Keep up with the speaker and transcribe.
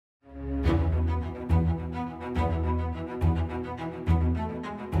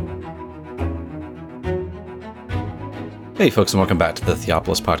Hey folks, and welcome back to the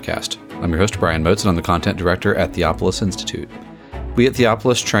Theopolis Podcast. I'm your host, Brian Motes, and I'm the Content Director at Theopolis Institute. We at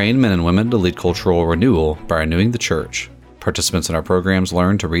Theopolis train men and women to lead cultural renewal by renewing the church. Participants in our programs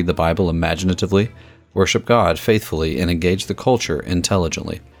learn to read the Bible imaginatively, worship God faithfully, and engage the culture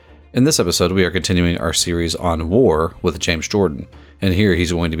intelligently. In this episode, we are continuing our series on war with James Jordan, and here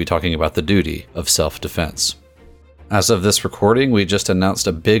he's going to be talking about the duty of self-defense. As of this recording, we just announced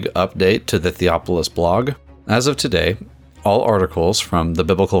a big update to the Theopolis blog. As of today, all articles from the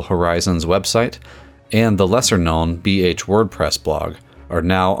Biblical Horizons website and the lesser-known BH WordPress blog are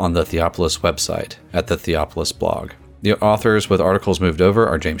now on the Theopolis website at the Theopolis blog. The authors with articles moved over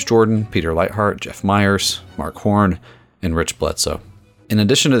are James Jordan, Peter Leithart, Jeff Myers, Mark Horn, and Rich Bledsoe. In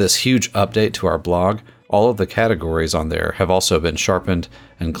addition to this huge update to our blog, all of the categories on there have also been sharpened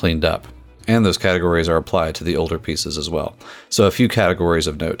and cleaned up, and those categories are applied to the older pieces as well. So a few categories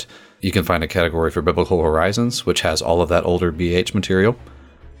of note. You can find a category for Biblical Horizons, which has all of that older BH material,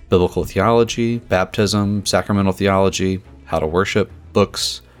 biblical theology, baptism, sacramental theology, how to worship,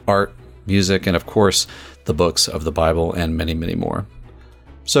 books, art, music, and of course, the books of the Bible, and many, many more.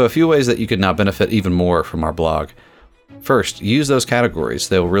 So a few ways that you can now benefit even more from our blog. First, use those categories.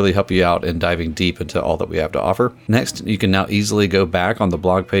 They will really help you out in diving deep into all that we have to offer. Next, you can now easily go back on the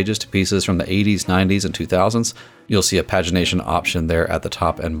blog pages to pieces from the 80s, 90s, and 2000s. You'll see a pagination option there at the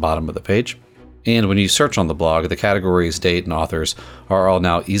top and bottom of the page. And when you search on the blog, the categories, date, and authors are all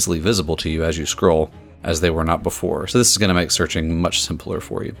now easily visible to you as you scroll, as they were not before. So this is going to make searching much simpler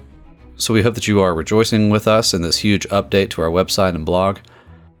for you. So we hope that you are rejoicing with us in this huge update to our website and blog.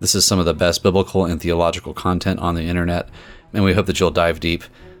 This is some of the best biblical and theological content on the internet, and we hope that you'll dive deep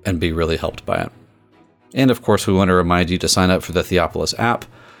and be really helped by it. And of course, we want to remind you to sign up for the Theopolis app.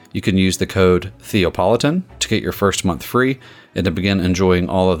 You can use the code Theopolitan to get your first month free and to begin enjoying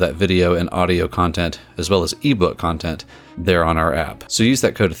all of that video and audio content, as well as ebook content there on our app. So use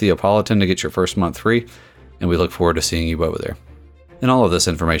that code Theopolitan to get your first month free, and we look forward to seeing you over there. And all of this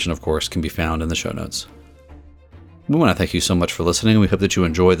information, of course, can be found in the show notes. We want to thank you so much for listening, and we hope that you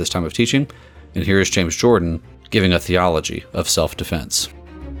enjoy this time of teaching. And here is James Jordan giving a theology of self-defense.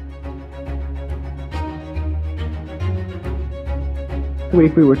 This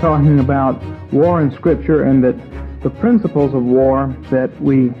week we were talking about war in Scripture, and that the principles of war that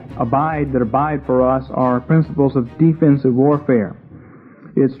abide for us are principles of defensive warfare.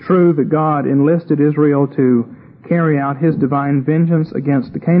 It's true that God enlisted Israel to carry out His divine vengeance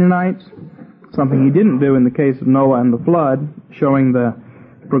against the Canaanites, something He didn't do in the case of Noah and the flood, showing the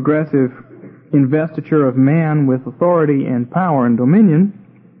progressive investiture of man with authority and power and dominion.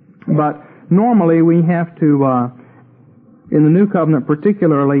 But normally we have to, in the New Covenant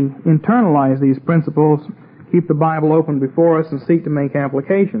particularly, internalize these principles, keep the Bible open before us, and seek to make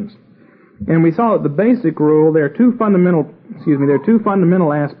applications. And we saw that the basic rule, there are two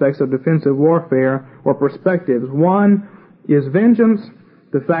fundamental aspects of defensive warfare, or perspectives. One is vengeance,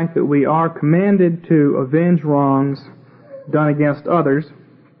 the fact that we are commanded to avenge wrongs done against others.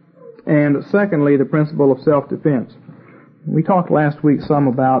 And secondly, the principle of self-defense. We talked last week some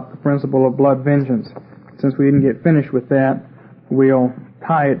about the principle of blood vengeance. Since we didn't get finished with that, we'll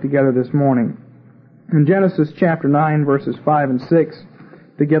tie it together this morning. In Genesis chapter 9, verses 5 and 6,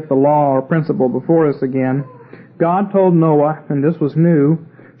 to get the law or principle before us again, God told Noah, and this was new,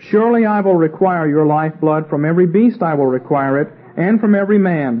 "Surely I will require your lifeblood, from every beast I will require it, and from every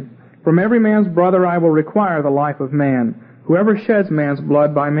man. From every man's brother I will require the life of man. Whoever sheds man's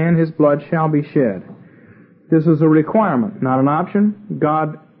blood, by man his blood shall be shed." This is a requirement, not an option.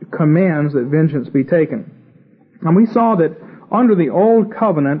 God commands that vengeance be taken. And we saw that under the Old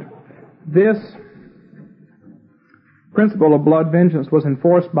Covenant, this principle of blood vengeance was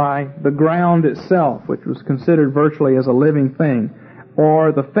enforced by the ground itself, which was considered virtually as a living thing,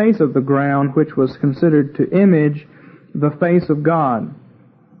 or the face of the ground, which was considered to image the face of God.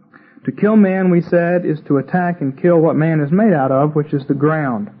 To kill man, we said, is to attack and kill what man is made out of, which is the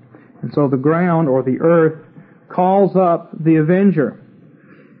ground. And so the ground, or the earth, calls up the avenger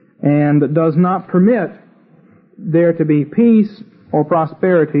and does not permit there to be peace or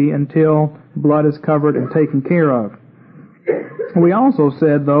prosperity until blood is covered and taken care of. We also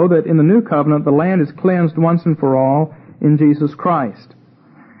said, though, that in the New Covenant the land is cleansed once and for all in Jesus Christ.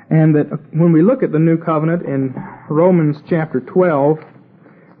 And that when we look at the New Covenant in Romans chapter 12,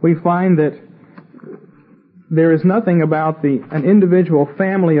 we find that there is nothing about an individual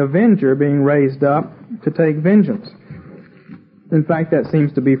family avenger being raised up to take vengeance. In fact, that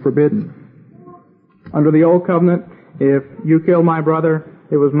seems to be forbidden. Under the Old Covenant, if you killed my brother,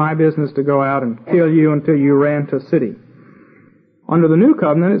 it was my business to go out and kill you until you ran to a city. Under the New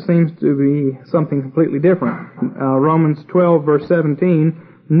Covenant, it seems to be something completely different. Romans 12, verse 17,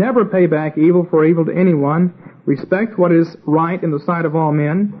 never pay back evil for evil to anyone. Respect what is right in the sight of all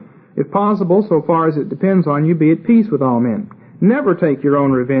men. If possible, so far as it depends on you, be at peace with all men. Never take your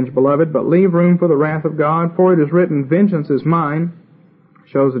own revenge, beloved, but leave room for the wrath of God, for it is written, vengeance is mine.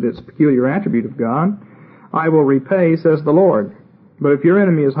 Shows that it's a peculiar attribute of God. I will repay, says the Lord. But if your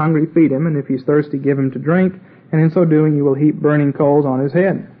enemy is hungry, feed him, and if he's thirsty, give him to drink, and in so doing you will heap burning coals on his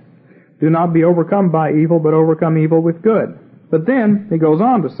head. Do not be overcome by evil, but overcome evil with good. But then, he goes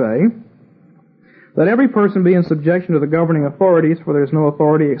on to say, let every person be in subjection to the governing authorities, for there is no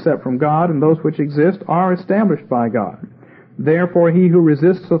authority except from God, and those which exist are established by God. Therefore he who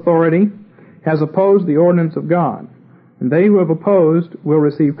resists authority has opposed the ordinance of God, and they who have opposed will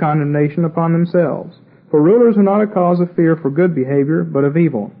receive condemnation upon themselves. For rulers are not a cause of fear for good behavior, but of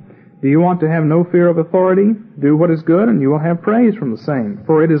evil. Do you want to have no fear of authority? Do what is good, and you will have praise from the same.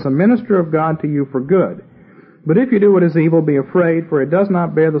 For it is a minister of God to you for good. But if you do what is evil, be afraid, for it does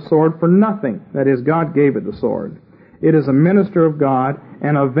not bear the sword for nothing. That is, God gave it the sword. It is a minister of God,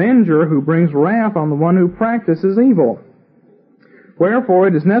 an avenger who brings wrath on the one who practices evil. Wherefore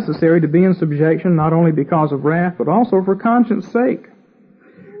it is necessary to be in subjection, not only because of wrath, but also for conscience sake.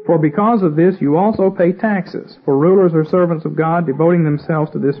 For because of this you also pay taxes, for rulers are servants of God, devoting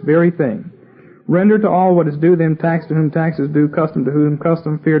themselves to this very thing. Render to all what is due them, tax to whom tax is due, custom to whom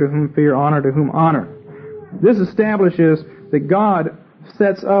custom, fear to whom fear, honor to whom honor. This establishes that God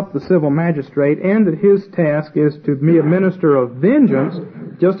sets up the civil magistrate, and that his task is to be a minister of vengeance,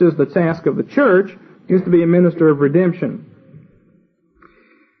 just as the task of the church is to be a minister of redemption.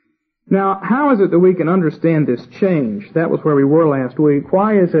 Now, how is it that we can understand this change? That was where we were last week.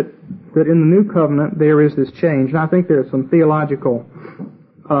 Why is it that in the New Covenant there is this change? And I think there are some theological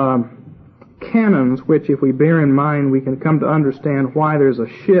canons which, if we bear in mind, we can come to understand why there's a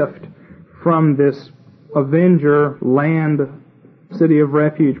shift from this avenger, land, city of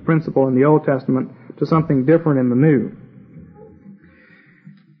refuge principle in the Old Testament to something different in the New.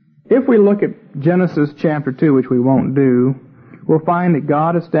 If we look at Genesis chapter 2, which we won't do, we'll find that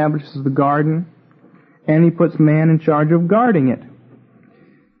God establishes the garden, and he puts man in charge of guarding it,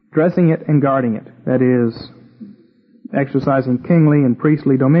 dressing it and guarding it. That is, exercising kingly and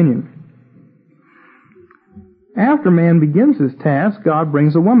priestly dominion. After man begins his task, God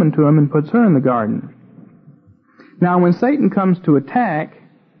brings a woman to him and puts her in the garden. Now, when Satan comes to attack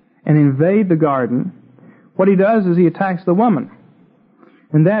and invade the garden, what he does is he attacks the woman.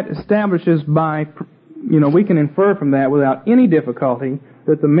 And that establishes we can infer from that without any difficulty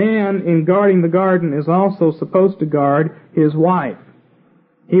that the man in guarding the garden is also supposed to guard his wife.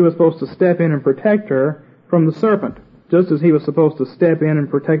 He was supposed to step in and protect her from the serpent, just as he was supposed to step in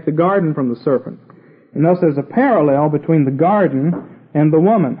and protect the garden from the serpent. And thus there's a parallel between the garden and the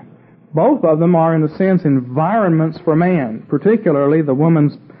woman. Both of them are, in a sense, environments for man. Particularly, the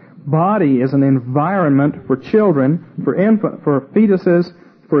woman's body is an environment for children, for fetuses,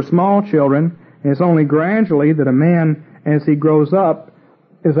 for small children. And it's only gradually that a man, as he grows up,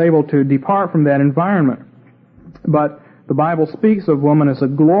 is able to depart from that environment. But the Bible speaks of woman as a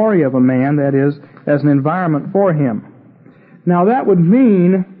glory of a man, that is, as an environment for him. Now that would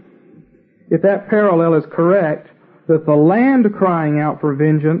mean, if that parallel is correct, that the land crying out for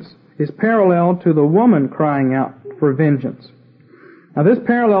vengeance is parallel to the woman crying out for vengeance. Now this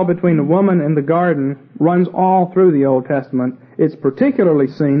parallel between the woman and the garden runs all through the Old Testament. It's particularly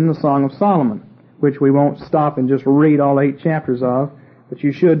seen in the Song of Solomon, which we won't stop and just read all 8 chapters of, but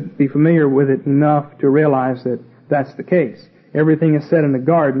you should be familiar with it enough to realize that that's the case. Everything is said in the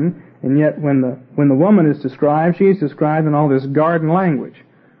garden, and yet when the woman is described, she is described in all this garden language.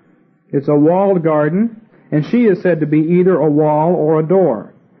 It's a walled garden, and she is said to be either a wall or a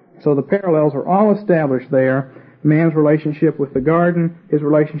door. So the parallels are all established there. Man's relationship with the garden, his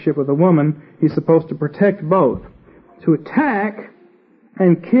relationship with the woman, he's supposed to protect both. To attack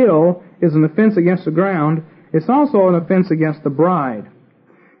and kill is an offense against the ground. It's also an offense against the bride.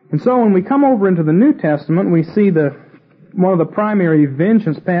 And so when we come over into the New Testament, we see one of the primary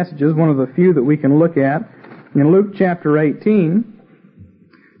vengeance passages, one of the few that we can look at, in Luke chapter 18,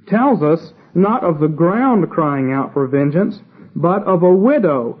 tells us not of the ground crying out for vengeance, but of a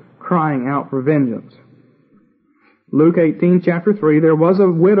widow crying out for vengeance. Luke 18, chapter 3, there was a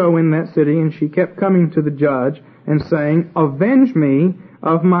widow in that city, and she kept coming to the judge and saying, "Avenge me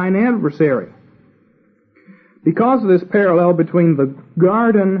of mine adversary." Because of this parallel between the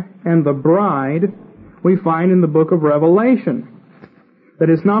garden and the bride, we find in the book of Revelation that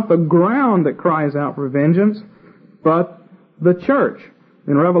it's not the ground that cries out for vengeance, but the church.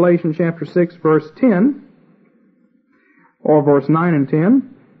 In Revelation chapter 6, verse 10, Or verse 9 and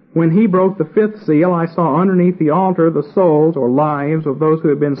 10, when he broke the fifth seal, I saw underneath the altar the souls or lives of those who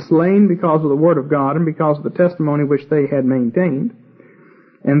had been slain because of the word of God and because of the testimony which they had maintained.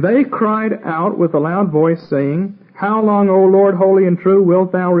 And they cried out with a loud voice, saying, How long, O Lord, holy and true,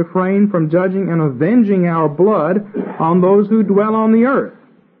 wilt thou refrain from judging and avenging our blood on those who dwell on the earth?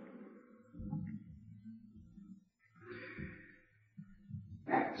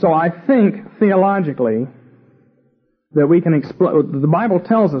 So I think, theologically, that we can explain. The Bible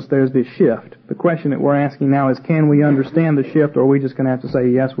tells us there's this shift. The question that we're asking now is, can we understand the shift, or are we just going to have to say,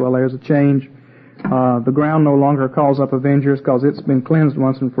 yes, well, there's a change. The ground no longer calls up avengers because it's been cleansed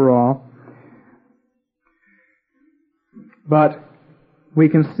once and for all. But we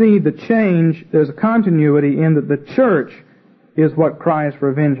can see the change. There's a continuity in that the church is what cries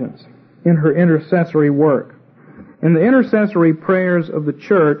for vengeance in her intercessory work. In the intercessory prayers of the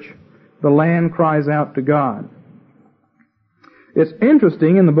church, the land cries out to God. It's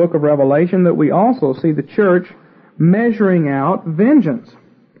interesting in the book of Revelation that we also see the church measuring out vengeance.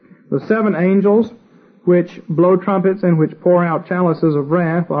 The seven angels which blow trumpets and which pour out chalices of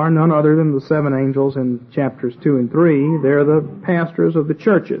wrath are none other than the seven angels in chapters 2 and 3. They're the pastors of the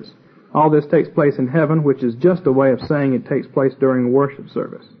churches. All this takes place in heaven, which is just a way of saying it takes place during a worship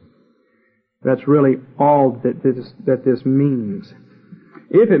service. That's really all that this means.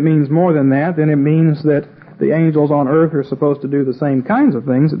 If it means more than that, then it means that the angels on earth are supposed to do the same kinds of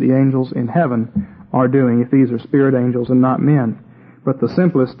things that the angels in heaven are doing, if these are spirit angels and not men. But the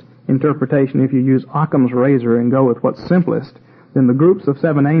simplest interpretation, if you use Occam's razor and go with what's simplest, then the groups of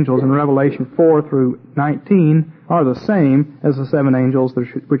seven angels in Revelation 4 through 19 are the same as the seven angels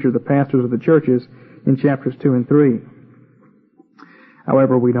which are the pastors of the churches in chapters 2 and 3.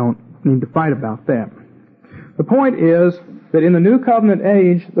 However, we don't need to fight about that. The point is that in the New Covenant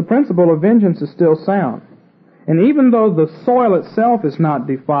age, the principle of vengeance is still sound. And even though the soil itself is not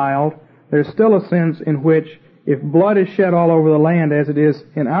defiled, there's still a sense in which if blood is shed all over the land as it is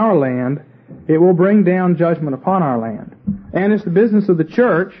in our land, it will bring down judgment upon our land. And it's the business of the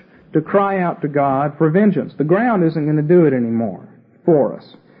church to cry out to God for vengeance. The ground isn't going to do it anymore for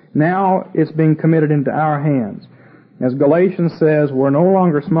us. Now it's being committed into our hands. As Galatians says, we're no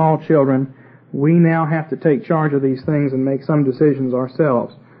longer small children. We now have to take charge of these things and make some decisions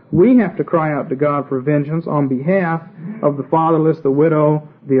ourselves. We have to cry out to God for vengeance on behalf of the fatherless, the widow,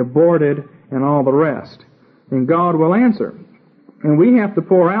 the aborted, and all the rest. And God will answer. And we have to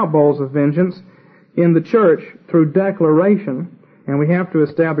pour out bowls of vengeance in the church through declaration, and we have to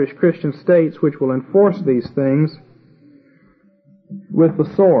establish Christian states which will enforce these things with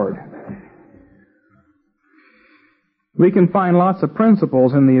the sword. We can find lots of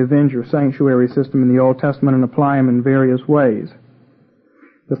principles in the avenger sanctuary system in the Old Testament and apply them in various ways.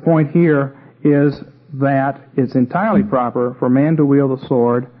 The point here is that it's entirely proper for man to wield the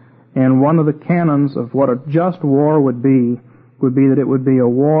sword, and one of the canons of what a just war would be that it would be a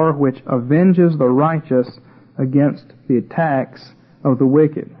war which avenges the righteous against the attacks of the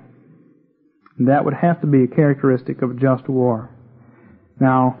wicked. And that would have to be a characteristic of a just war.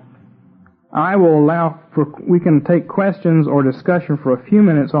 Now, I will we can take questions or discussion for a few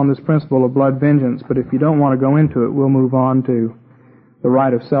minutes on this principle of blood vengeance, but if you don't want to go into it, we'll move on to the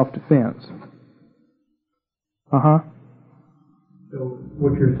right of self-defense. So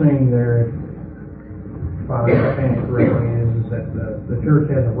what you're saying there, if I understand it correctly, is that the church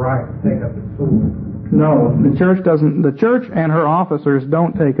has a right to take up its sword. No, the church doesn't. The church and her officers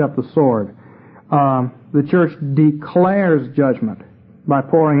don't take up the sword. The church declares judgment by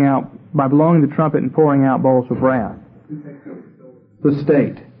blowing the trumpet and pouring out bowls of wrath. The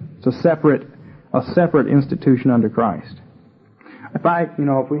state. It's a separate institution under Christ. If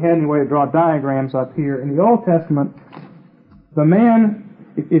we had any way to draw diagrams up here, in the Old Testament, the man,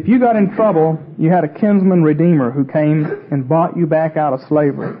 if you got in trouble, you had a kinsman redeemer who came and bought you back out of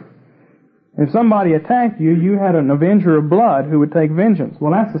slavery. If somebody attacked you, you had an avenger of blood who would take vengeance.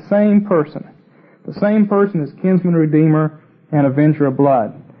 Well, that's the same person. The same person is kinsman redeemer and avenger of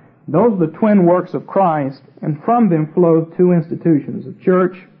blood. Those are the twin works of Christ, and from them flow two institutions, the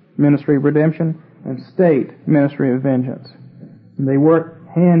church, ministry of redemption, and state, ministry of vengeance. And they work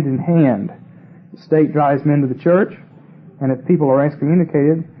hand in hand. The state drives men to the church, and if people are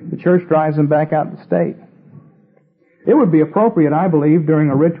excommunicated, the church drives them back out to the state. It would be appropriate, I believe, during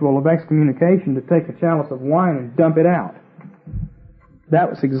a ritual of excommunication to take a chalice of wine and dump it out. That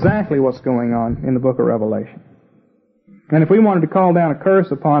was exactly what's going on in the book of Revelation. And if we wanted to call down a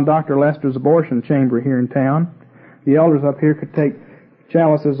curse upon Dr. Lester's abortion chamber here in town, the elders up here could take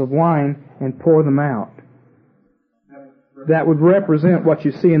chalices of wine and pour them out. That would represent what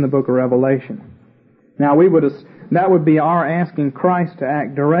you see in the book of Revelation. Now that would be our asking Christ to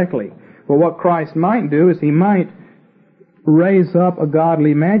act directly. But what Christ might do is He might raise up a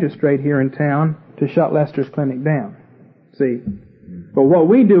godly magistrate here in town to shut Lester's clinic down. See? But what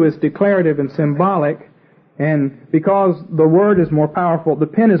we do is declarative and symbolic, and because the word is more powerful, the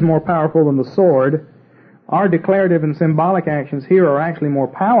pen is more powerful than the sword, our declarative and symbolic actions here are actually more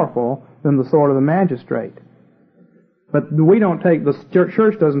powerful than the sword of the magistrate. But we don't take, the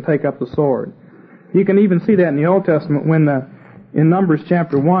church doesn't take up the sword. You can even see that in the Old Testament when in Numbers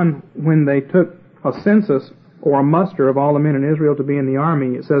chapter 1, when they took a census or a muster of all the men in Israel to be in the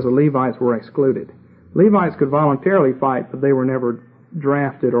army, it says the Levites were excluded. Levites could voluntarily fight, but they were never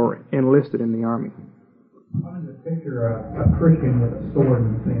drafted or enlisted in the army. Why does it picture a Christian with a sword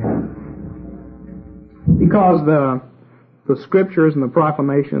in his hand? Because the scriptures and the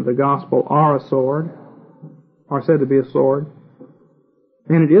proclamation of the gospel are a sword, are said to be a sword,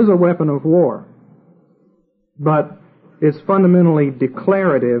 and it is a weapon of war. But it's fundamentally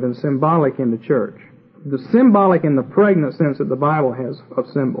declarative and symbolic in the church. The symbolic in the pregnant sense that the Bible has of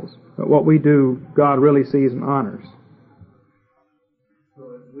symbols. But what we do, God really sees and honors. So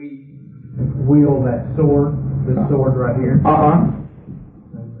if we wield that sword, this sword right here,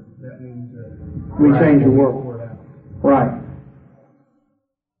 that means that we change the world. Right.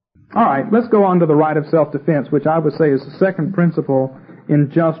 All right, let's go on to the right of self-defense, which I would say is the second principle in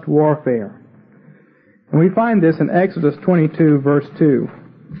just warfare. And we find this in Exodus 22, verse 2,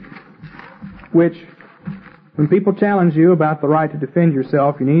 which, when people challenge you about the right to defend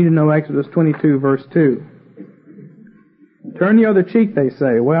yourself, you need to know Exodus 22, verse 2. Turn the other cheek, they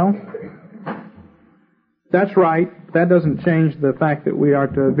say. Well, that's right. That doesn't change the fact that we are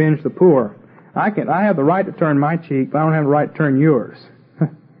to avenge the poor. I have the right to turn my cheek, but I don't have the right to turn yours.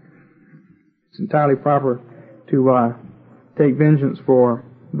 It's entirely proper to take vengeance for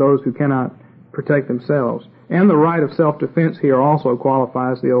those who cannot protect themselves. And the right of self-defense here also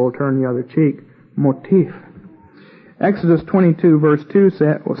qualifies the old turn the other cheek motif. Exodus 22 verse 2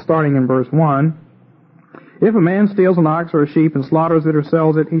 starting in verse 1, if a man steals an ox or a sheep and slaughters it or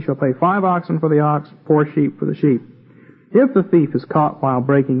sells it, he shall pay 5 oxen for the ox, 4 sheep for the sheep. If the thief is caught while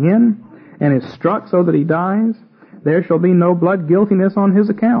breaking in and is struck so that he dies, there shall be no blood guiltiness on his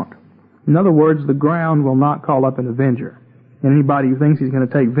account. In other words, the ground will not call up an avenger. And anybody who thinks he's going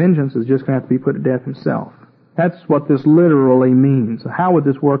to take vengeance is just going to have to be put to death himself. That's what this literally means. How would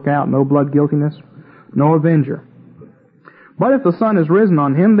this work out? No blood guiltiness? No avenger. But if the sun is risen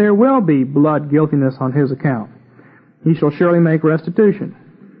on him, there will be blood guiltiness on his account. He shall surely make restitution.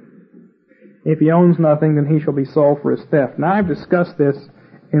 If he owns nothing, then he shall be sold for his theft. Now, I've discussed this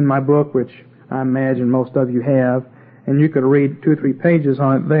in my book, which I imagine most of you have, and you could read 2 or 3 pages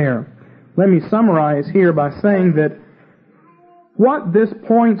on it there. Let me summarize here by saying that what this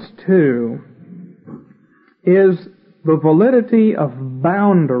points to is the validity of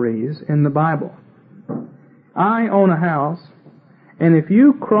boundaries in the Bible. I own a house, and if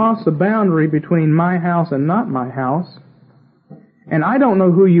you cross a boundary between my house and not my house, and I don't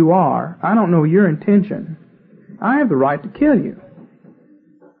know who you are, I don't know your intention, I have the right to kill you.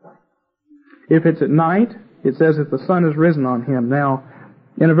 If it's at night, it says if the sun is risen on him. Now,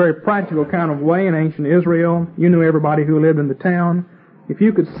 in a very practical kind of way, in ancient Israel, you knew everybody who lived in the town. If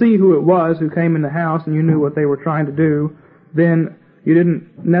you could see who it was who came in the house and you knew what they were trying to do, then you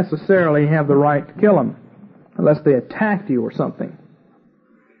didn't necessarily have the right to kill them, unless they attacked you or something.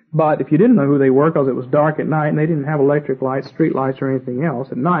 But if you didn't know who they were, because it was dark at night and they didn't have electric lights, street lights, or anything else,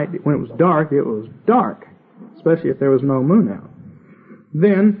 at night, when it was dark, especially if there was no moon out,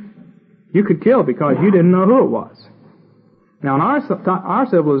 then you could kill because you didn't know who it was. Now, in our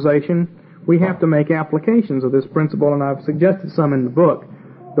civilization, we have to make applications of this principle, and I've suggested some in the book.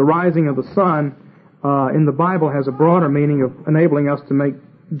 The rising of the sun in the Bible has a broader meaning of enabling us to make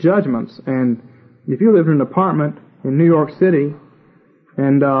judgments. And if you lived in an apartment in New York City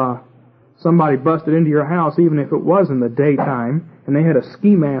and somebody busted into your house, even if it was in the daytime, and they had a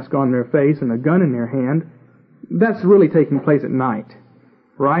ski mask on their face and a gun in their hand, that's really taking place at night,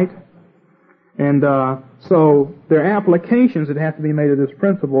 right? And so there are applications that have to be made of this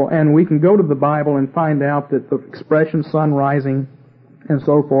principle, and we can go to the Bible and find out that the expression sun rising and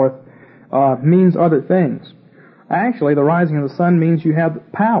so forth means other things. Actually, the rising of the sun means you have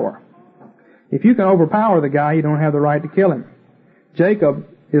power. If you can overpower the guy, you don't have the right to kill him. Jacob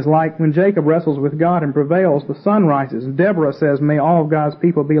is like when Jacob wrestles with God and prevails, the sun rises. And Deborah says, may all of God's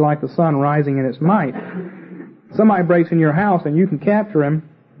people be like the sun rising in its might. Somebody breaks in your house and you can capture him,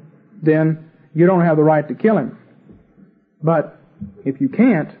 then you don't have the right to kill him. But if you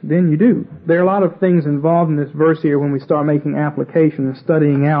can't, then you do. There are a lot of things involved in this verse here when we start making application and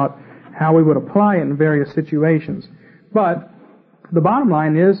studying out how we would apply it in various situations. But the bottom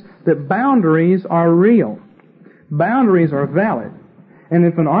line is that boundaries are real. Boundaries are valid. And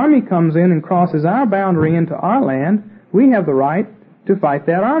if an army comes in and crosses our boundary into our land, we have the right to fight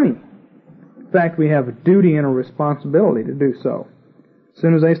that army. In fact, we have a duty and a responsibility to do so. As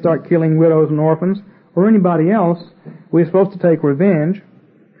soon as they start killing widows and orphans, or anybody else, we're supposed to take revenge,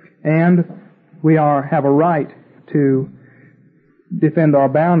 and we have a right to defend our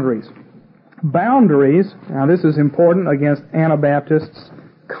boundaries. Boundaries, now this is important against Anabaptists,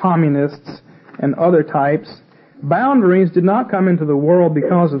 communists, and other types. Boundaries did not come into the world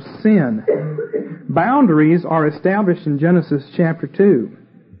because of sin. Boundaries are established in Genesis chapter 2.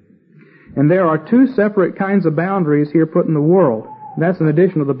 And there are two separate kinds of boundaries here put in the world. That's in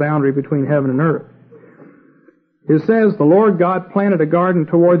addition to the boundary between heaven and earth. It says, the Lord God planted a garden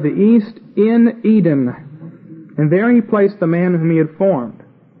toward the east in Eden, and there He placed the man whom He had formed.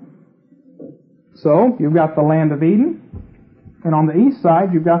 So, you've got the land of Eden, and on the east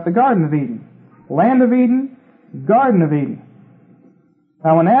side you've got the Garden of Eden. Land of Eden, Garden of Eden.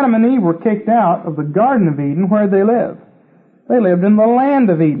 Now when Adam and Eve were kicked out of the Garden of Eden, where did they live? They lived in the land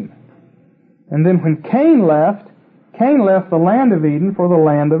of Eden. And then when Cain left the land of Eden for the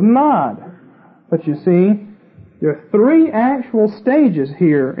land of Nod. But you see, there are three actual stages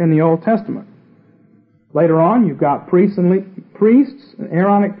here in the Old Testament. Later on, you've got priests and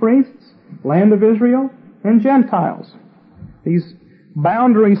Aaronic priests, land of Israel, and Gentiles. These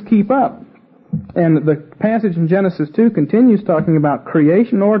boundaries keep up. And the passage in Genesis 2 continues talking about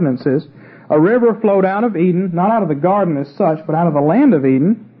creation ordinances. A river flowed out of Eden, not out of the garden as such, but out of the land of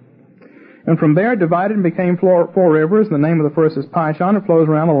Eden. And from there it divided and became four rivers. The name of the first is Pishon. It flows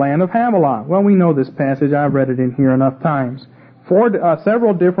around the land of Havilah. Well, we know this passage. I've read it in here enough times.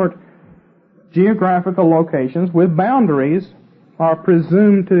 Several different geographical locations with boundaries are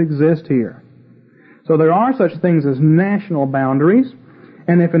presumed to exist here. So there are such things as national boundaries.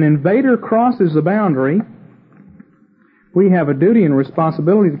 And if an invader crosses the boundary, we have a duty and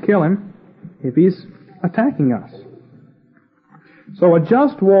responsibility to kill him if he's attacking us. So a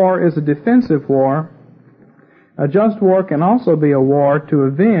just war is a defensive war. A just war can also be a war to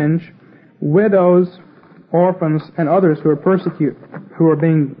avenge widows, orphans, and others who are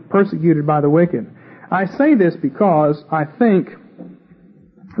being persecuted by the wicked. I say this because I think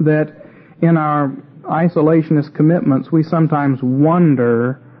that in our isolationist commitments, we sometimes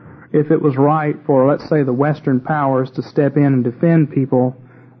wonder if it was right for, let's say, the Western powers to step in and defend people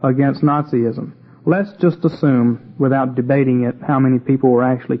against Nazism. Let's just assume, without debating it, how many people were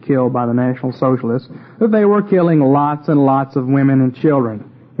actually killed by the National Socialists, that they were killing lots and lots of women and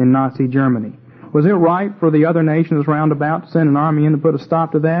children in Nazi Germany. Was it right for the other nations round about to send an army in to put a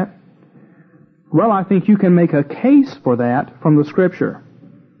stop to that? Well, I think you can make a case for that from the Scripture.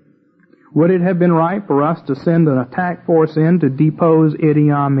 Would it have been right for us to send an attack force in to depose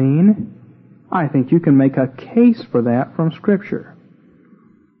Idi Amin? I think you can make a case for that from Scripture.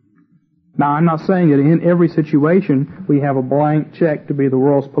 Now, I'm not saying that in every situation we have a blank check to be the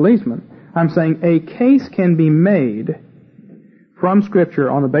world's policeman. I'm saying a case can be made from Scripture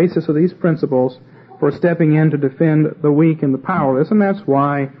on the basis of these principles for stepping in to defend the weak and the powerless, and that's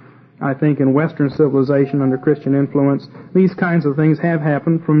why I think in Western civilization under Christian influence, these kinds of things have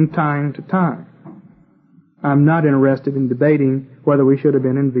happened from time to time. I'm not interested in debating whether we should have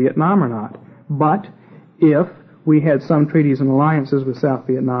been in Vietnam or not. But if we had some treaties and alliances with South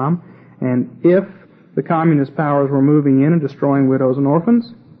Vietnam, and if the communist powers were moving in and destroying widows and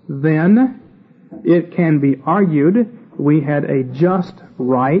orphans, then it can be argued we had a just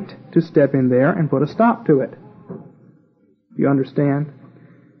right to step in there and put a stop to it. You understand?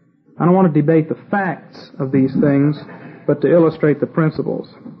 I don't want to debate the facts of these things, but to illustrate the principles.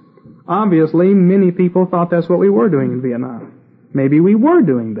 Obviously, many people thought that's what we were doing in Vietnam. Maybe we were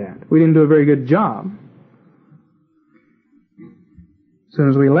doing that. We didn't do a very good job. As soon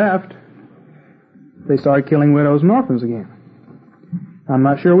as we left, they started killing widows and orphans again. I'm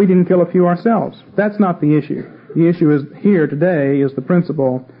not sure we didn't kill a few ourselves. That's not the issue. The issue is here today is the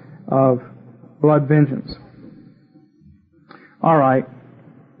principle of blood vengeance. All right.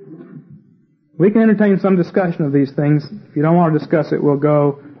 We can entertain some discussion of these things. If you don't want to discuss it, we'll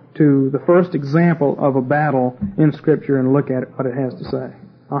go to the first example of a battle in Scripture and look at it, what it has to say.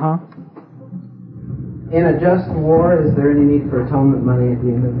 In a just war, is there any need for atonement money at the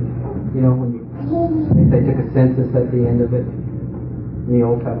end of it? You know, if they took a census at the end of it in the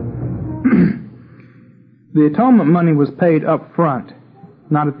Old Covenant. The atonement money was paid up front,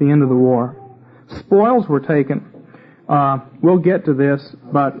 not at the end of the war. Spoils were taken. We'll get to this,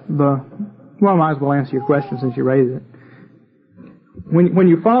 but might as well answer your question since you raised it. When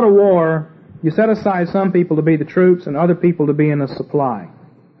you fought a war, you set aside some people to be the troops and other people to be in the supply.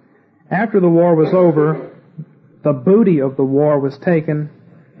 After the war was over, the booty of the war was taken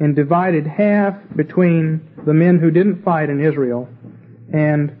and divided half between the men who didn't fight in Israel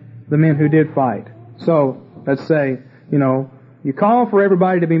and the men who did fight. So, let's say, you call for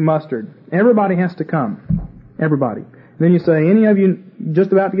everybody to be mustered. Everybody has to come. Everybody. Then you say, any of you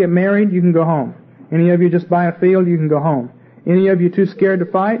just about to get married, you can go home. Any of you just buy a field, you can go home. Any of you too scared to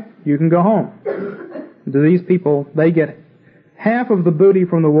fight, you can go home. To these people, they get half of the booty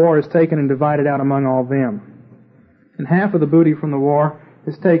from the war is taken and divided out among all them. And half of the booty from the war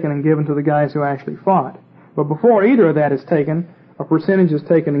is taken and given to the guys who actually fought. But before either of that is taken, a percentage is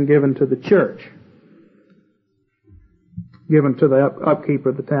taken and given to the church. Given to the upkeep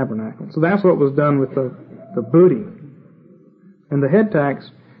of the tabernacle. So that's what was done with the booty. And the head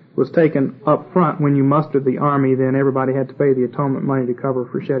tax was taken up front when you mustered the army, then everybody had to pay the atonement money to cover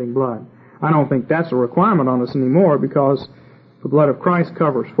for shedding blood. I don't think that's a requirement on us anymore because the blood of Christ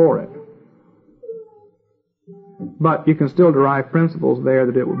covers for it. But you can still derive principles there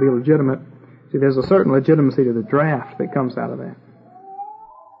that it will be legitimate. See, there's a certain legitimacy to the draft that comes out of that.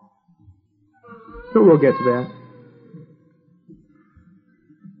 But we'll get to that.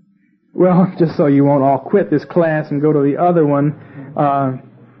 Well, just so you won't all quit this class and go to the other one,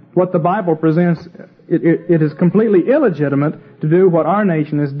 what the Bible presents, it is completely illegitimate to do what our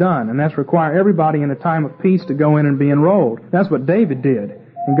nation has done, and that's require everybody in a time of peace to go in and be enrolled. That's what David did,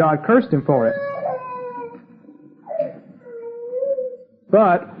 and God cursed him for it.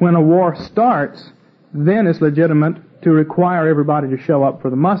 But when a war starts, then it's legitimate to require everybody to show up for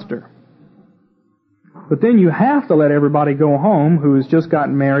the muster. But then you have to let everybody go home who has just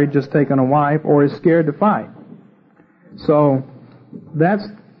gotten married, just taken a wife, or is scared to fight. So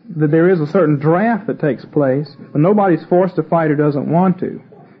there is a certain draft that takes place, but nobody's forced to fight who doesn't want to.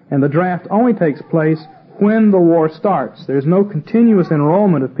 And the draft only takes place when the war starts. There's no continuous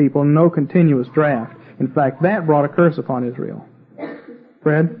enrollment of people, no continuous draft. In fact, that brought a curse upon Israel.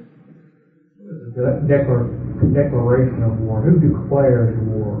 Fred? The declaration of war. Who declares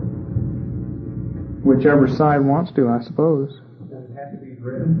war? Whichever side wants to, I suppose. Does it have to be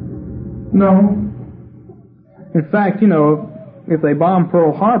written? No. In fact, if they bomb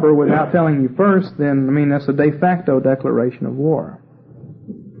Pearl Harbor without telling you first, then, that's a de facto declaration of war.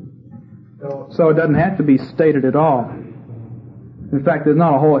 So it doesn't have to be stated at all. In fact, if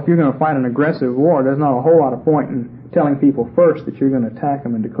you're going to fight an aggressive war, there's not a whole lot of point in telling people first that you're going to attack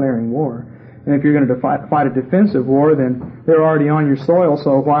them and declaring war. And if you're going to fight a defensive war, then they're already on your soil,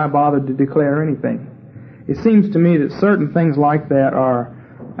 so why bother to declare anything? It seems to me that certain things like that are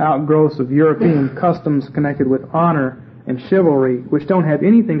outgrowths of European customs connected with honor and chivalry, which don't have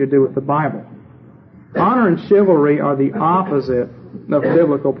anything to do with the Bible. Honor and chivalry are the opposite of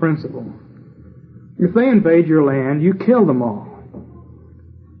biblical principle. If they invade your land, you kill them all.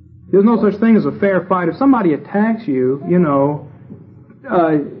 There's no such thing as a fair fight. If somebody attacks you,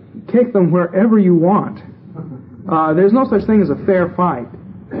 kick them wherever you want. There's no such thing as a fair fight.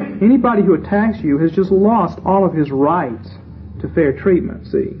 Anybody who attacks you has just lost all of his rights to fair treatment,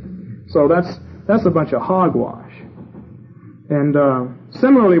 see? So that's a bunch of hogwash. And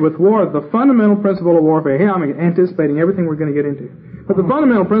similarly with war, the fundamental principle of warfare, here I'm anticipating everything we're going to get into, but the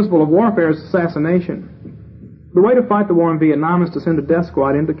fundamental principle of warfare is assassination. The way to fight the war in Vietnam is to send a death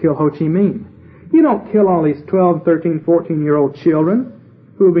squad in to kill Ho Chi Minh. You don't kill all these 12, 13, 14-year-old children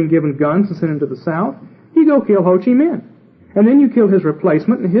who have been given guns and sent into the South. You go kill Ho Chi Minh. And then you kill his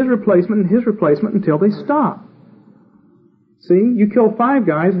replacement and his replacement and his replacement until they stop. See? You kill 5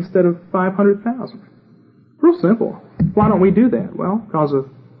 guys instead of 500,000. Real simple. Why don't we do that? Well, because of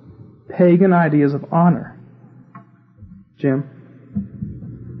pagan ideas of honor. Jim?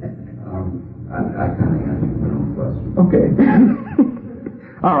 I kind of answered my own question. Okay.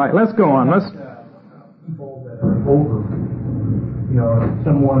 All right, let's go on. People that are over,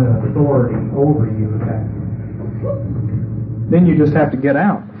 someone in authority over you attack you. Then you just have to get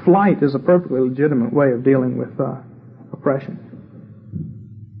out. Flight is a perfectly legitimate way of dealing with oppression.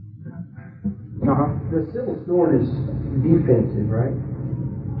 The civil sword is defensive, right?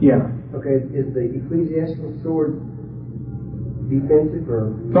 Yeah. Okay, is the ecclesiastical sword defensive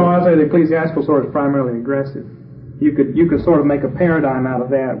or? No, I'd say the ecclesiastical sword is primarily aggressive. You could sort of make a paradigm out of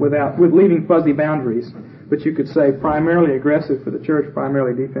that with leaving fuzzy boundaries, but you could say primarily aggressive for the church,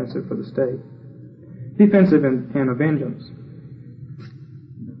 primarily defensive for the state. Defensive and a vengeance.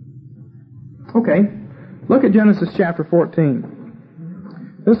 Okay, look at Genesis chapter 14.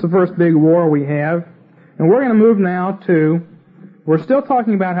 This is the first big war we have, and we're going to move now to, we're still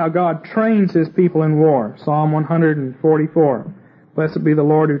talking about how God trains His people in war, Psalm 144. Blessed be the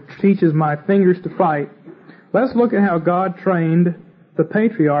Lord who teaches my fingers to fight. Let's look at how God trained the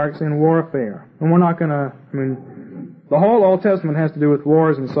patriarchs in warfare. And we're not going to, the whole Old Testament has to do with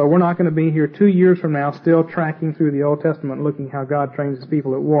wars, and so we're not going to be here 2 years from now still tracking through the Old Testament looking how God trains His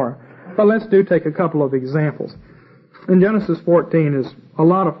people at war. But let's take a couple of examples. In Genesis 14 is a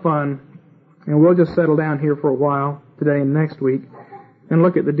lot of fun, and we'll just settle down here for a while today and next week and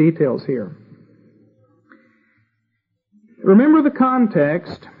look at the details here. Remember the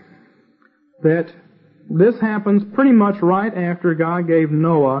context that this happens pretty much right after God gave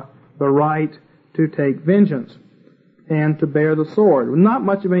Noah the right to take vengeance and to bear the sword. Not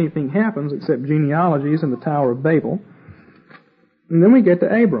much of anything happens except genealogies and the Tower of Babel. And then we get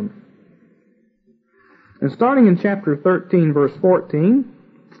to Abram. And starting in chapter 13, verse 14,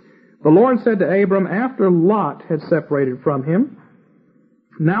 the Lord said to Abram after Lot had separated from him,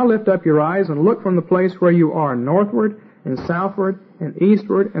 "Now lift up your eyes and look from the place where you are northward and southward and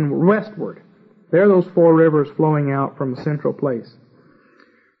eastward and westward." There are those 4 rivers flowing out from a central place.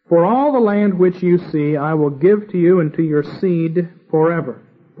 "For all the land which you see I will give to you and to your seed forever.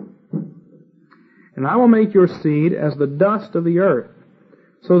 And I will make your seed as the dust of the earth,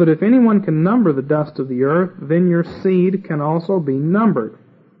 so that if anyone can number the dust of the earth, then your seed can also be numbered.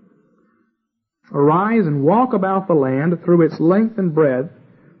 Arise and walk about the land through its length and breadth,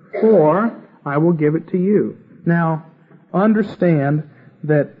 for I will give it to you." Now, understand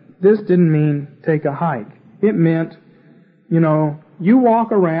that this didn't mean take a hike. It meant, you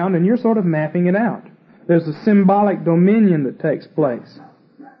walk around and you're sort of mapping it out. There's a symbolic dominion that takes place.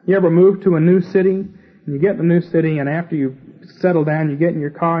 You ever move to a new city, and you get in the new city, and after you settle down, you get in your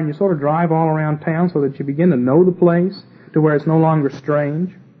car and you sort of drive all around town so that you begin to know the place to where it's no longer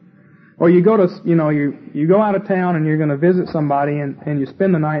strange? Or you go to, you go out of town and you're going to visit somebody and you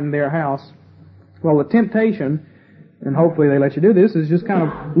spend the night in their house. Well, the temptation, and hopefully they let you do this, is just kind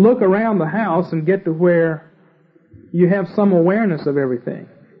of look around the house and get to where you have some awareness of everything.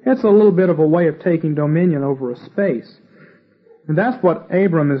 It's a little bit of a way of taking dominion over a space. And that's what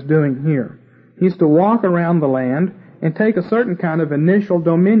Abram is doing here. He's to walk around the land and take a certain kind of initial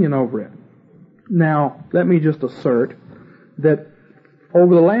dominion over it. Now, let me just assert that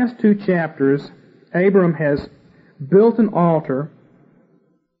over the last 2 chapters, Abram has built an altar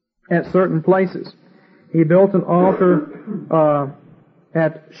at certain places. He built an altar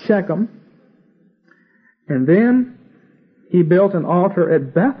at Shechem, and then he built an altar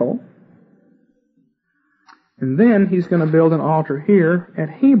at Bethel, and then he's going to build an altar here at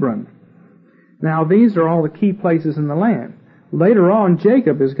Hebron. Now, these are all the key places in the land. Later on,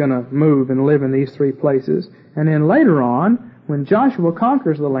 Jacob is going to move and live in these 3 places, and then later on, when Joshua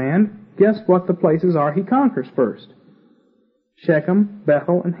conquers the land, guess what the places are he conquers first? Shechem,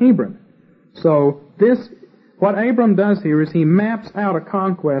 Bethel, and Hebron. So what Abram does here is he maps out a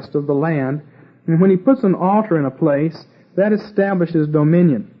conquest of the land, and when he puts an altar in a place, that establishes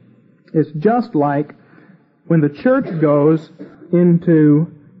dominion. It's just like when the church goes into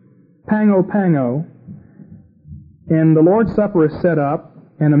Pango Pango, and the Lord's Supper is set up,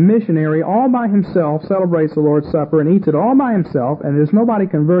 and a missionary all by himself celebrates the Lord's Supper and eats it all by himself, and there's nobody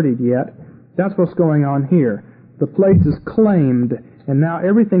converted yet. That's what's going on here. The place is claimed, and now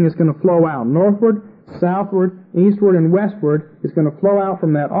everything is going to flow out. Northward, southward, eastward, and westward is going to flow out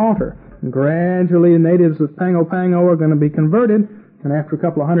from that altar. And gradually the natives of Pango Pango are going to be converted, and after a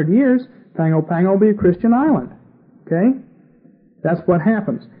couple of 100 years, Pango Pango will be a Christian island. Okay? That's what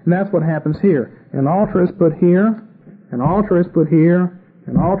happens. And that's what happens here. An altar is put here, an altar is put here,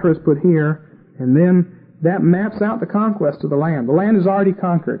 an altar is put here, and then that maps out the conquest of the land. The land is already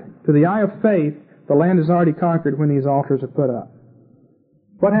conquered. To the eye of faith, the land is already conquered when these altars are put up.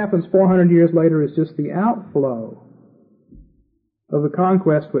 What happens 400 years later is just the outflow of the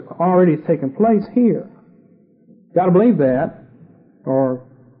conquest which already has taken place here. Got to believe that, or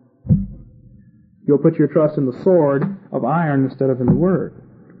you'll put your trust in the sword of iron instead of in the Word.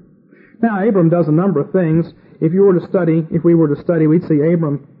 Now, Abram does a number of things. If we were to study, we'd see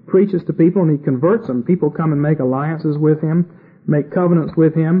Abram preaches to people and he converts them. People come and make alliances with him, make covenants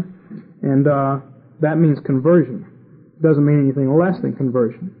with him, and that means conversion. It doesn't mean anything less than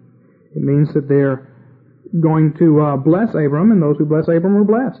conversion. It means that they're going to bless Abram, and those who bless Abram are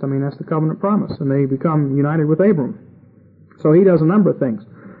blessed. I mean, that's the covenant promise, and they become united with Abram. So he does a number of things.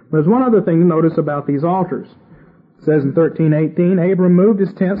 There's one other thing to notice about these altars. It says in 13:18, Abram moved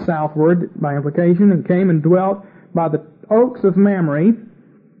his tent southward, by implication, and came and dwelt by the oaks of Mamre,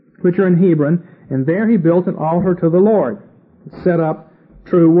 which are in Hebron, and there he built an altar to the Lord. Set up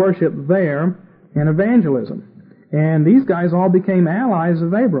true worship there and evangelism. And these guys all became allies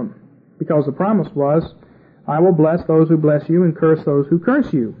of Abram, because the promise was, I will bless those who bless you and curse those who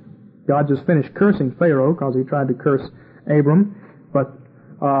curse you. God just finished cursing Pharaoh because he tried to curse Abram. But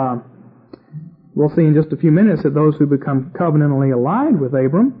we'll see in just a few minutes that those who become covenantally allied with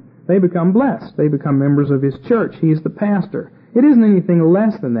Abram, they become blessed. They become members of his church. He's the pastor. It isn't anything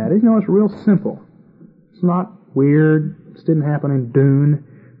less than that. You know, it's real simple. It's not weird. This didn't happen in Dune.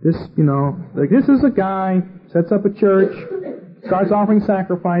 This, you know, like this is a guy, sets up a church, starts offering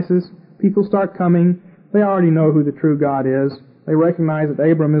sacrifices, people start coming. They already know who the true God is. They recognize that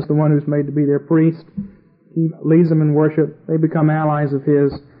Abram is the one who's made to be their priest. He leads them in worship. They become allies of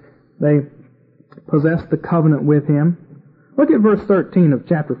his. They possess the covenant with him. Look at verse 13 of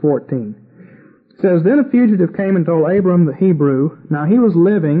chapter 14. It says, Then a fugitive came and told Abram the Hebrew, now he was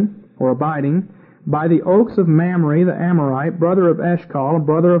living, or abiding, by the oaks of Mamre the Amorite, brother of Eshcol,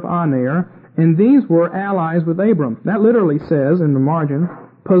 brother of Aner, and these were allies with Abram. That literally says, in the margin,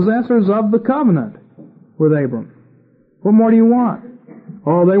 possessors of the covenant with Abram. What more do you want?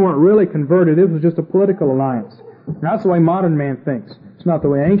 Oh, they weren't really converted. It was just a political alliance. That's the way modern man thinks. It's not the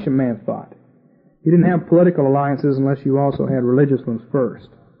way ancient man thought. You didn't have political alliances unless you also had religious ones first.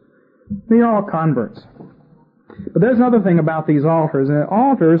 They're all converts. But there's another thing about these altars, and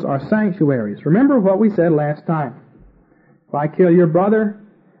altars are sanctuaries. Remember what we said last time. If I kill your brother,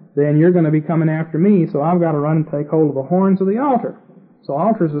 then you're going to be coming after me, so I've got to run and take hold of the horns of the altar. So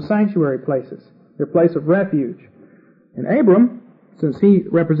altars are sanctuary places. They're a place of refuge. And Abram, since he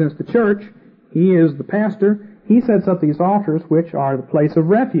represents the church, he is the pastor, he sets up these altars which are the place of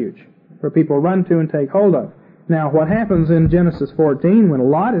refuge for people to run to and take hold of. Now, what happens in Genesis 14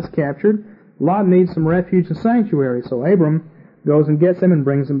 when Lot is captured, Lot needs some refuge and sanctuary, so Abram goes and gets him and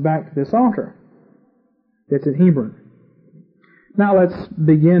brings him back to this altar. It's at Hebron. Now let's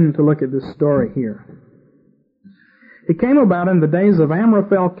begin to look at this story here. It came about in the days of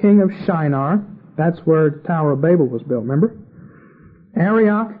Amraphel, king of Shinar. That's where the Tower of Babel was built, remember?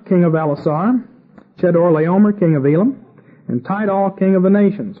 Arioch, king of Elasar, Chedorlaomer, king of Elam, and Tidal, king of the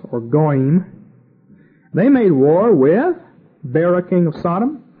nations, or Goyim. They made war with Bera, king of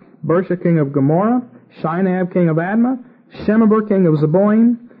Sodom, Bersha, king of Gomorrah, Shinab, king of Admah, Shemeber, king of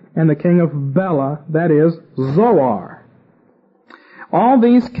Zeboim, and the king of Bela, that is, Zoar. All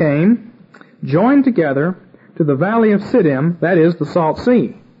these came, joined together, to the valley of Siddim, that is, the Salt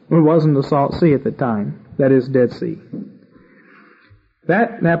Sea. It wasn't the Salt Sea at the time, that is, Dead Sea.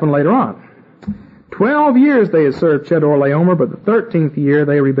 That happened later on. 12 years they had served Chedorlaomer, but the 13th year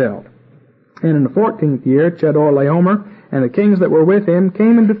they rebelled. And in the 14th year, Chedorlaomer and the kings that were with him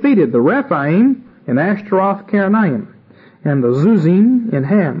came and defeated the Rephaim in Ashtaroth Karanaim, and the Zuzim in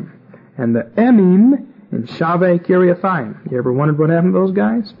Ham, and the Emim in Shaveh Kiriathaim. You ever wondered what happened to those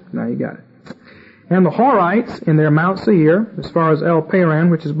guys? Now you got it. And the Horites in their Mount Seir, as far as El Paran,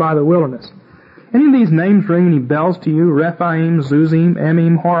 which is by the wilderness. Any of these names ring any bells to you? Rephaim, Zuzim,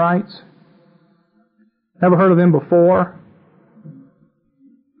 Emim, Horites? Ever heard of them before?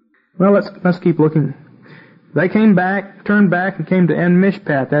 Well, let's keep looking. They came back, turned back, and came to En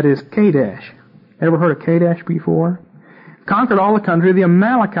Mishpat, that is Kadesh. Ever heard of Kadesh before? Conquered all the country of the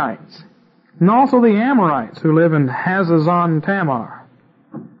Amalekites, and also the Amorites who live in Hazazon Tamar.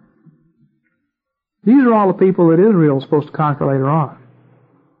 These are all the people that Israel is supposed to conquer later on.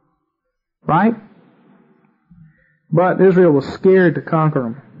 Right? But Israel was scared to conquer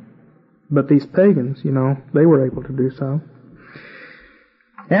them. But these pagans, you know, they were able to do so.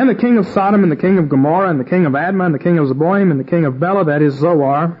 And the king of Sodom, and the king of Gomorrah, and the king of Admah, and the king of Zeboim, and the king of Bela, that is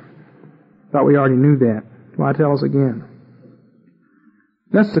Zoar. Thought we already knew that. Why tell us again?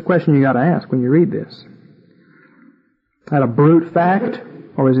 That's the question you got to ask when you read this. Is that a brute fact,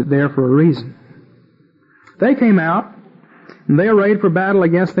 or is it there for a reason? They came out, and they arrayed for battle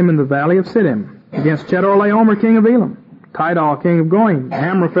against them in the valley of Siddim, against Chedorlaomer, king of Elam, Tidal, king of Goyim,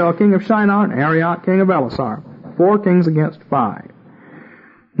 Amraphel, king of Shinar, and Arioch, king of Elasar. 4 kings against 5.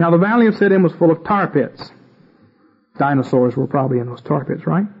 Now the valley of Siddim was full of tar pits. Dinosaurs were probably in those tar pits,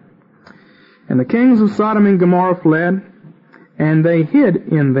 right? And the kings of Sodom and Gomorrah fled, and they hid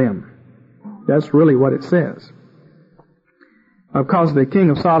in them. That's really what it says. Because the king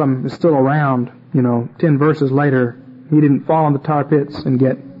of Sodom is still around, 10 verses later, he didn't fall in the tar pits and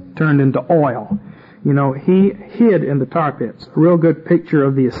get turned into oil. He hid in the tar pits. A real good picture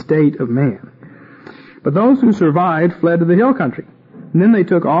of the estate of man. But those who survived fled to the hill country. And then they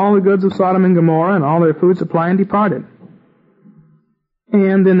took all the goods of Sodom and Gomorrah and all their food supply and departed.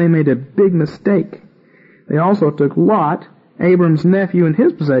 And then they made a big mistake. They also took Lot, Abram's nephew, and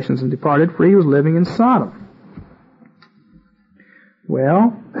his possessions and departed, for he was living in Sodom.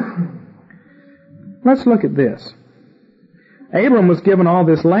 Well, let's look at this. Abram was given all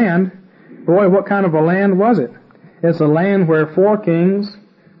this land Boy, what kind of a land was it? It's a land where 4 kings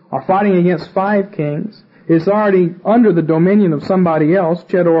are fighting against 5 kings. It's already under the dominion of somebody else,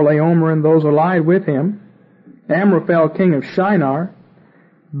 Chedorlaomer and those allied with him. Amraphel, king of Shinar,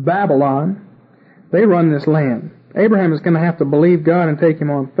 Babylon. They run this land. Abraham is going to have to believe God and take him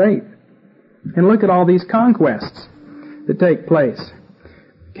on faith. And look at all these conquests that take place.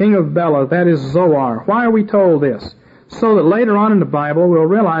 King of Bela, that is Zoar. Why are we told this? So that later on in the Bible we'll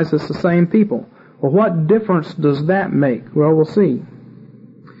realize it's the same people. Well, what difference does that make? Well, we'll see.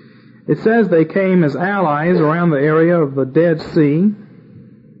 It says they came as allies around the area of the Dead Sea.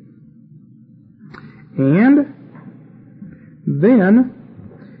 And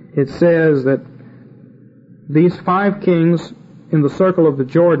then it says that these 5 kings in the circle of the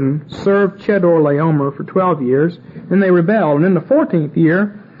Jordan served Chedorlaomer for 12 years, and they rebelled. And in the 14th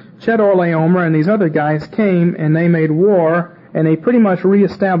year, Chedorlaomer and these other guys came and they made war, and they pretty much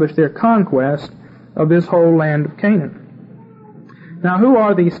reestablished their conquest of this whole land of Canaan. Now, who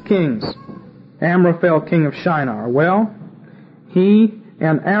are these kings? Amraphel, king of Shinar. Well, he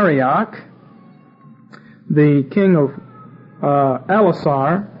and Arioch, the king of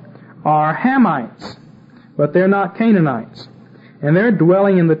Elasar, are Hamites, but they're not Canaanites. And they're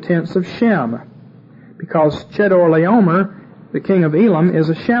dwelling in the tents of Shem, because Chedorlaomer, the king of Elam, is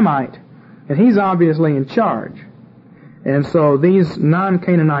a Shemite, and he's obviously in charge. And so these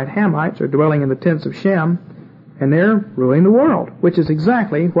non-Canaanite Hamites are dwelling in the tents of Shem, and they're ruling the world, which is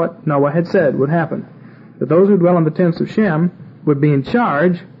exactly what Noah had said would happen. That those who dwell in the tents of Shem would be in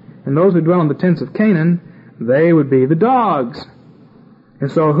charge, and those who dwell in the tents of Canaan, they would be the dogs.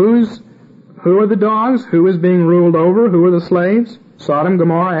 And so who are the dogs? Who is being ruled over? Who are the slaves? Sodom,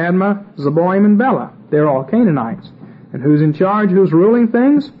 Gomorrah, Admah, Zeboim, and Bela. They're all Canaanites. And who's in charge? Who's ruling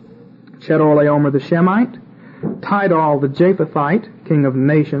things? Chedorlaomer the Shemite. Tidal the Japhethite, king of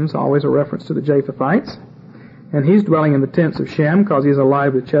nations, always a reference to the Japhethites. And he's dwelling in the tents of Shem because he's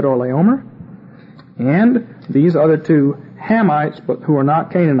allied with Chedorlaomer. And these other 2 Hamites, but who are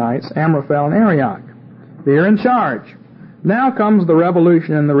not Canaanites, Amraphel and Arioch. They're in charge. Now comes the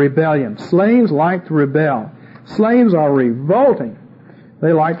revolution and the rebellion. Slaves like to rebel. Slaves are revolting.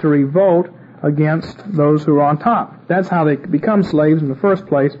 They like to revolt against those who are on top. That's how they become slaves in the first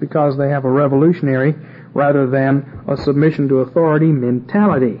place, because they have a revolutionary rather than a submission to authority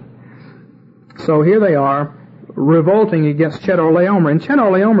mentality. So here they are, revolting against Chedorlaomer. And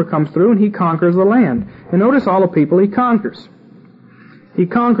Chedorlaomer comes through and he conquers the land. And notice all the people he conquers. He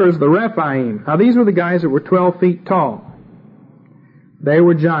conquers the Rephaim. Now these were the guys that were 12 feet tall. They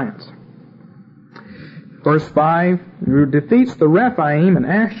were giants. Verse 5, he defeats the Rephaim and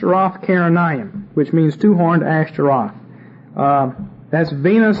Ashtaroth Karanaim, which means 2-horned Ashtaroth. That's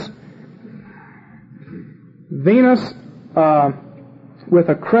Venus. Venus with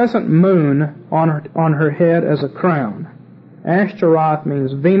a crescent moon on her head as a crown. Ashtaroth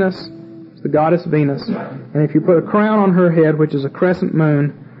means Venus, the goddess Venus. And if you put a crown on her head, which is a crescent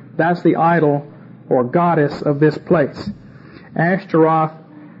moon, that's the idol or goddess of this place. Ashtaroth,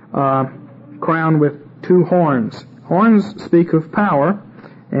 crowned with 2 horns. Horns speak of power,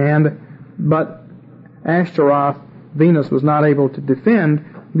 but Ashtaroth, Venus, was not able to defend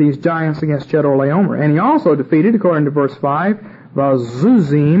these giants against Chedorlaomer. And he also defeated, according to verse 5, the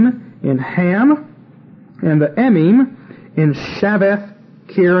Zuzim in Ham, and the Emim in Shaveth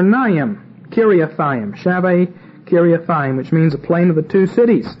Kiriathaim, Shaveh Kiriathaim, which means the plain of the 2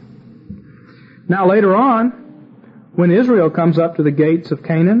 cities. Now later on, when Israel comes up to the gates of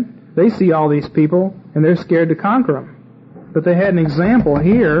Canaan, they see all these people, and they're scared to conquer them. But they had an example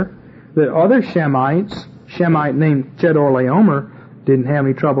here that other Shemites, Shemite named Chedorlaomer, didn't have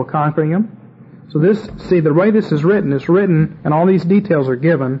any trouble conquering them. So the way this is written, and all these details are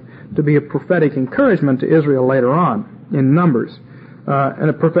given to be a prophetic encouragement to Israel later on in Numbers, and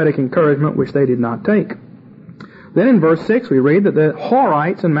a prophetic encouragement which they did not take. Then in verse 6 we read that the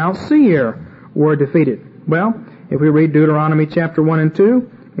Horites in Mount Seir were defeated. Well, if we read Deuteronomy chapter 1 and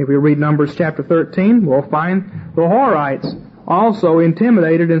 2, if we read Numbers chapter 13, we'll find the Horites also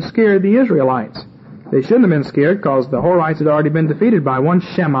intimidated and scared the Israelites. They shouldn't have been scared because the Horites had already been defeated by one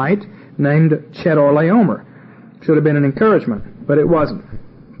Shemite named Chedorlaomer. Should have been an encouragement, but it wasn't.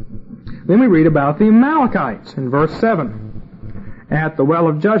 Then we read about the Amalekites in verse 7 at the well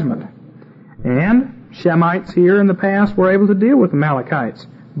of judgment. And Shemites here in the past were able to deal with Amalekites.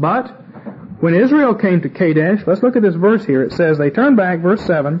 But when Israel came to Kadesh, let's look at this verse here. It says they turned back, verse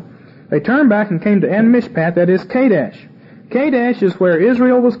 7, they turned back and came to En-Mishpat, that is Kadesh. Kadesh is where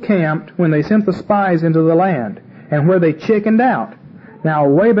Israel was camped when they sent the spies into the land, and where they chickened out. Now,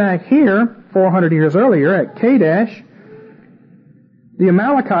 way back here, 400 years earlier, at Kadesh, The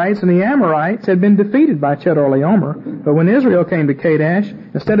Amalekites and the Amorites had been defeated by Chedorlaomer, but when Israel came to Kadesh,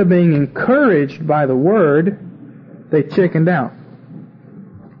 instead of being encouraged by the word, they chickened out.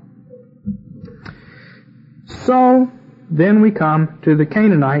 So, then we come to the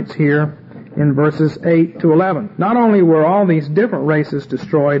Canaanites here in verses 8 to 11. Not only were all these different races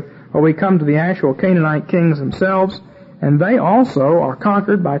destroyed, but we come to the actual Canaanite kings themselves, and they also are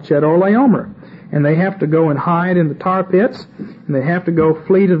conquered by Chedorlaomer. And they have to go and hide in the tar pits, and they have to go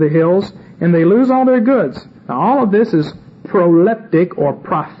flee to the hills, and they lose all their goods. Now all of this is proleptic or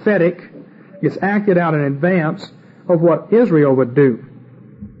prophetic. It's acted out in advance of what Israel would do.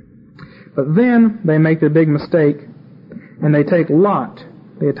 But then they make their big mistake, and they take Lot.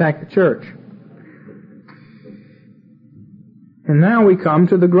 They attack the church. And now we come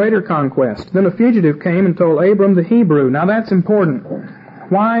to the greater conquest. Then a fugitive came and told Abram the Hebrew. Now that's important.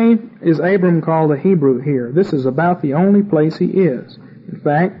 Why is Abram called a Hebrew here? This is about the only place he is. In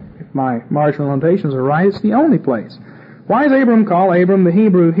fact, if my marginal notations are right, it's the only place. Why is Abram called Abram the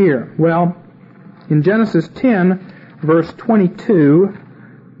Hebrew here? Well, in Genesis 10, verse 22,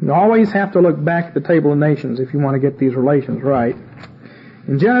 you always have to look back at the Table of Nations if you want to get these relations right.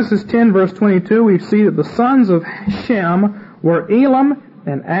 In Genesis 10, verse 22, we see that the sons of Shem were Elam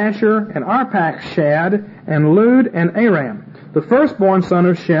and Asher and Arpachshad and Lud and Aram. The firstborn son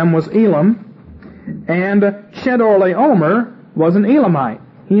of Shem was Elam, and Chedorlaomer was an Elamite.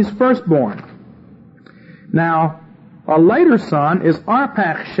 He's firstborn. Now, a later son is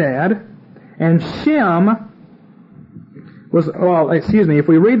Arpachshad, and Shem if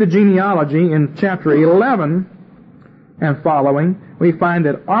we read the genealogy in chapter 11 and following, we find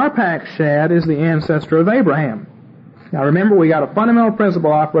that Arpachshad is the ancestor of Abraham. Now remember, we got a fundamental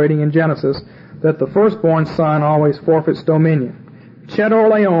principle operating in Genesis, that the firstborn son always forfeits dominion.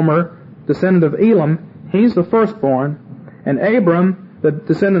 Chedorlaomer, descendant of Elam, he's the firstborn, and Abram, the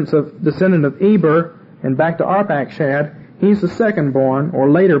descendant of Eber, and back to Arpachshad, he's the secondborn,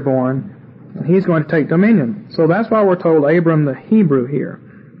 or later born, and he's going to take dominion. So that's why we're told Abram the Hebrew here.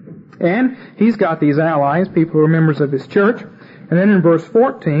 And he's got these allies, people who are members of his church. And then in verse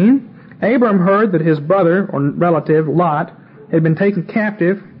 14, Abram heard that his brother, or relative, Lot, had been taken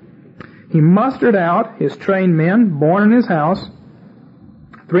captive. He mustered out his trained men, born in his house,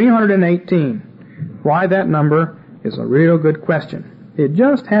 318. Why that number is a real good question. It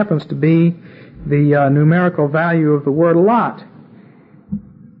just happens to be the numerical value of the word lot.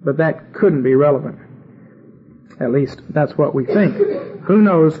 But that couldn't be relevant. At least, that's what we think. Who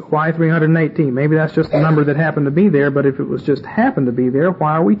knows why 318? Maybe that's just the number that happened to be there, but if it was just happened to be there,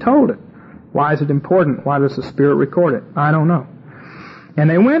 why are we told it? Why is it important? Why does the Spirit record it? I don't know. And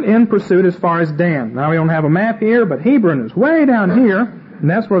they went in pursuit as far as Dan. Now we don't have a map here, but Hebron is way down here, and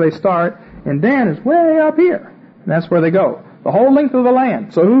that's where they start, and Dan is way up here, and that's where they go. The whole length of the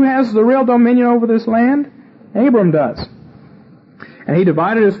land. So who has the real dominion over this land? Abram does. And he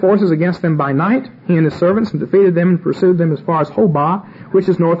divided his forces against them by night, he and his servants, and defeated them and pursued them as far as Hobah, which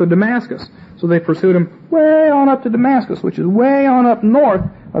is north of Damascus. So they pursued him way on up to Damascus, which is way on up north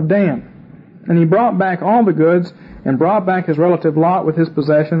of Dan. And he brought back all the goods, and brought back his relative Lot with his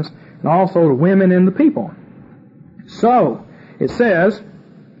possessions, and also the women and the people. So, it says,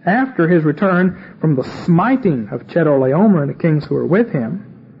 after his return from the smiting of Chedorlaomer and the kings who were with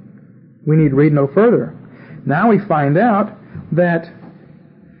him, we need read no further. Now we find out that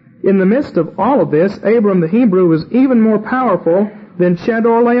in the midst of all of this, Abram the Hebrew was even more powerful than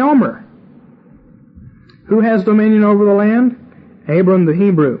Chedorlaomer. Who has dominion over the land? Abram the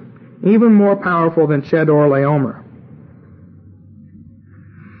Hebrew. Even more powerful than Chedorlaomer.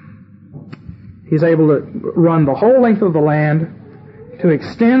 He's able to run the whole length of the land, to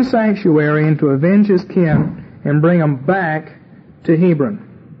extend sanctuary and to avenge his kin and bring them back to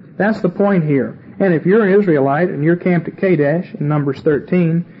Hebron. That's the point here. And if you're an Israelite and you're camped at Kadesh in Numbers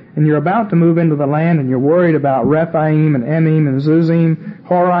 13, and you're about to move into the land and you're worried about Rephaim and Emim and Zuzim,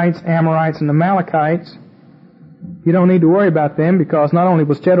 Horites, Amorites, and Amalekites, you don't need to worry about them, because not only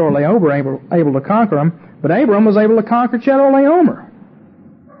was Chedorlaomer able to conquer them, but Abram was able to conquer Chedorlaomer.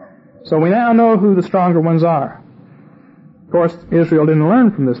 So we now know who the stronger ones are. Of course, Israel didn't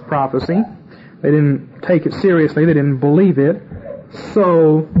learn from this prophecy. They didn't take it seriously. They didn't believe it.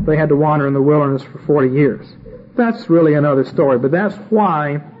 So they had to wander in the wilderness for 40 years. That's really another story. But that's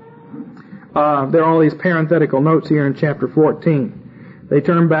why there are all these parenthetical notes here in chapter 14. They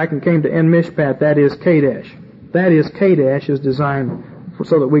turned back and came to En Mishpat, that is Kadesh. That is, Kadesh is designed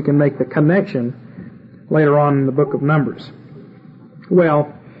so that we can make the connection later on in the book of Numbers.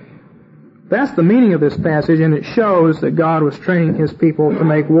 Well, that's the meaning of this passage, and it shows that God was training His people to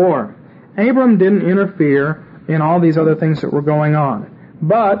make war. Abram didn't interfere in all these other things that were going on.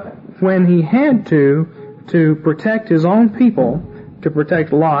 But when he had to protect his own people, to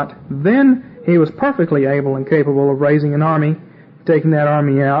protect Lot, then he was perfectly able and capable of raising an army, taking that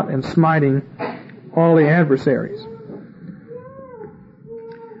army out and smiting all the adversaries.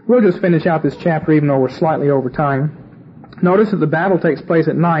 We'll just finish out this chapter even though we're slightly over time. Notice that the battle takes place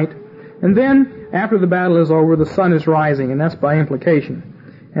at night, and then after the battle is over, the sun is rising, and that's by implication.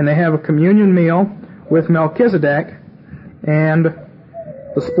 And they have a communion meal with Melchizedek, and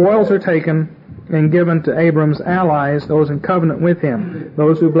the spoils are taken and given to Abram's allies, those in covenant with him.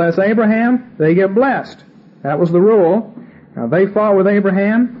 Those who bless Abraham, they get blessed. That was the rule. Now they fought with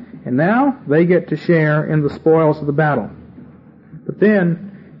Abraham, and now they get to share in the spoils of the battle. But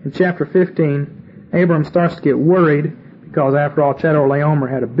then, in chapter 15, Abram starts to get worried, because after all, Chedorlaomer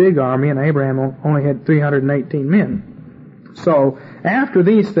had a big army, and Abraham only had 318 men. So, after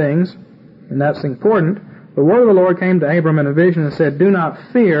these things, and that's important, the word of the Lord came to Abram in a vision and said, "Do not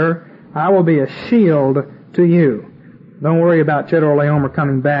fear, I will be a shield to you." Don't worry about Chedorlaomer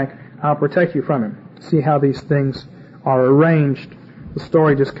coming back. I'll protect you from him. See how these things are arranged. The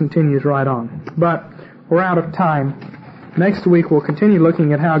story just continues right on. But we're out of time. Next week we'll continue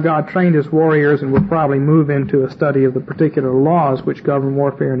looking at how God trained his warriors, and we'll probably move into a study of the particular laws which govern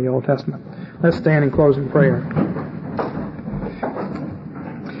warfare in the Old Testament. Let's stand and close in prayer.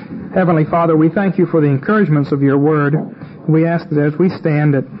 Heavenly Father, we thank you for the encouragements of your word. We ask that as we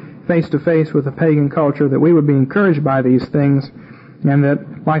stand face to face with the pagan culture, that we would be encouraged by these things, and that,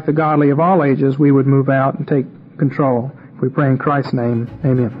 like the godly of all ages, we would move out and take control. We pray in Christ's name.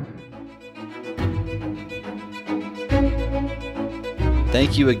 Amen.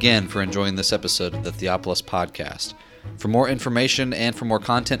 Thank you again for enjoying this episode of the Theopolis Podcast. For more information and for more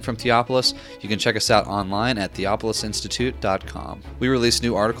content from Theopolis, you can check us out online at theopolisinstitute.com. We release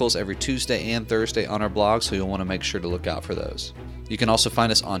new articles every Tuesday and Thursday on our blog, so you'll want to make sure to look out for those. You can also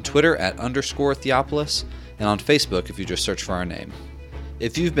find us on Twitter at _Theopolis, and on Facebook if you just search for our name.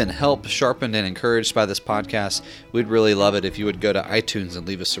 If you've been helped, sharpened, and encouraged by this podcast, we'd really love it if you would go to iTunes and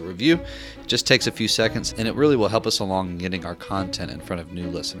leave us a review. It just takes a few seconds, and it really will help us along in getting our content in front of new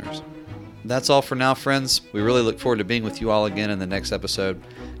listeners. That's all for now, friends. We really look forward to being with you all again in the next episode.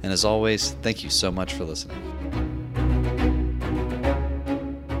 And as always, thank you so much for listening.